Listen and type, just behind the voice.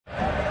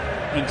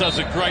and does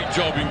a great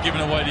job in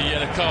giving away the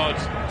yellow card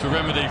to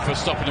Remedy for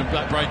stopping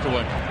that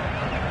breakaway.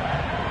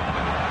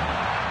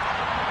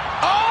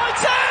 Oh,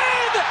 it's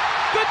in!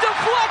 The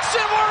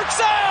deflection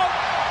works out!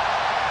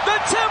 The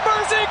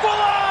Timbers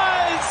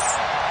equalize!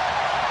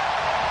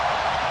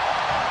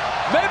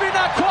 Maybe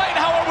not quite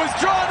how it was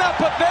drawn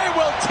up, but they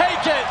will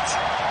take it.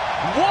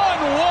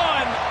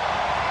 1-1.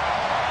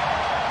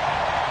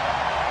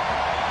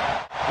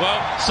 Well,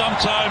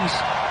 sometimes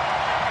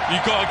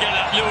you've got to get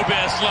that little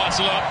bit of slice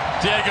of luck.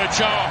 Diego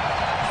Char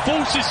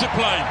forces the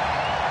play,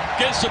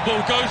 gets the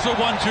ball, goes for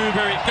 1-2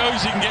 where it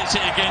goes in, gets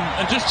it again,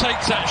 and just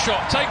takes that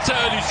shot, takes that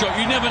early shot.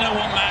 You never know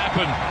what might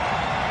happen.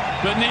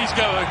 But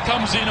Niezgoda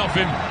comes in off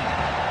him.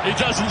 He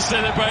doesn't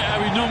celebrate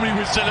how he normally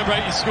would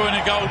celebrate in scoring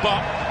a goal,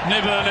 but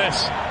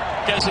nevertheless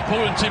gets the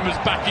Portland Timbers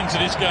back into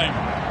this game.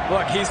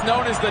 Look, he's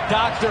known as the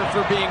doctor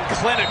for being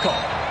clinical.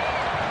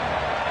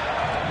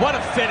 What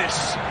a finish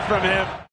from him.